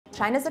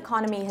China's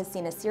economy has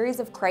seen a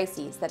series of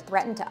crises that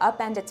threaten to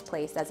upend its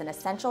place as an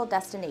essential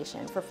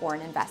destination for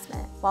foreign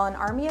investment. While an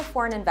army of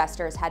foreign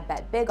investors had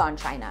bet big on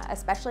China,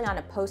 especially on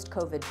a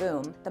post-COVID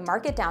boom, the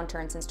market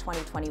downturn since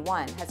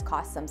 2021 has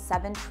cost some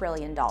 $7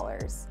 trillion.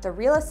 The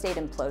real estate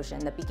implosion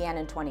that began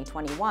in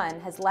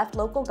 2021 has left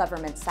local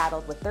governments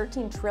saddled with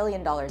 $13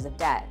 trillion of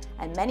debt,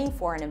 and many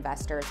foreign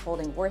investors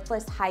holding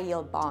worthless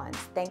high-yield bonds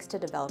thanks to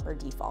developer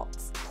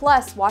defaults.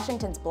 Plus,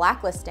 Washington's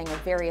blacklisting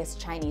of various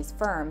Chinese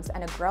firms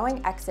and a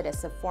growing exodus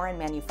of foreign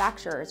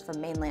manufacturers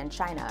from mainland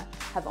China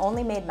have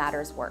only made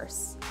matters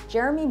worse.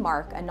 Jeremy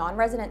Mark, a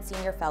non-resident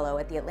senior fellow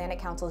at the Atlantic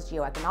Council's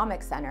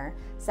GeoEconomics Center,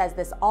 says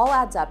this all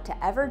adds up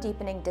to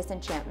ever-deepening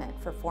disenchantment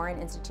for foreign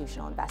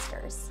institutional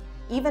investors.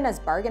 Even as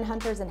bargain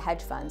hunters and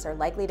hedge funds are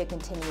likely to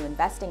continue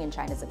investing in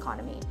China's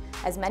economy,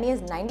 as many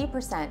as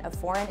 90% of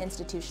foreign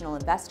institutional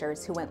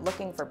investors who went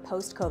looking for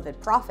post-COVID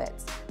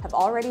profits have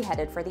already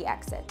headed for the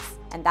exits.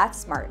 And that's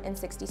smart in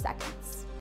 60 seconds.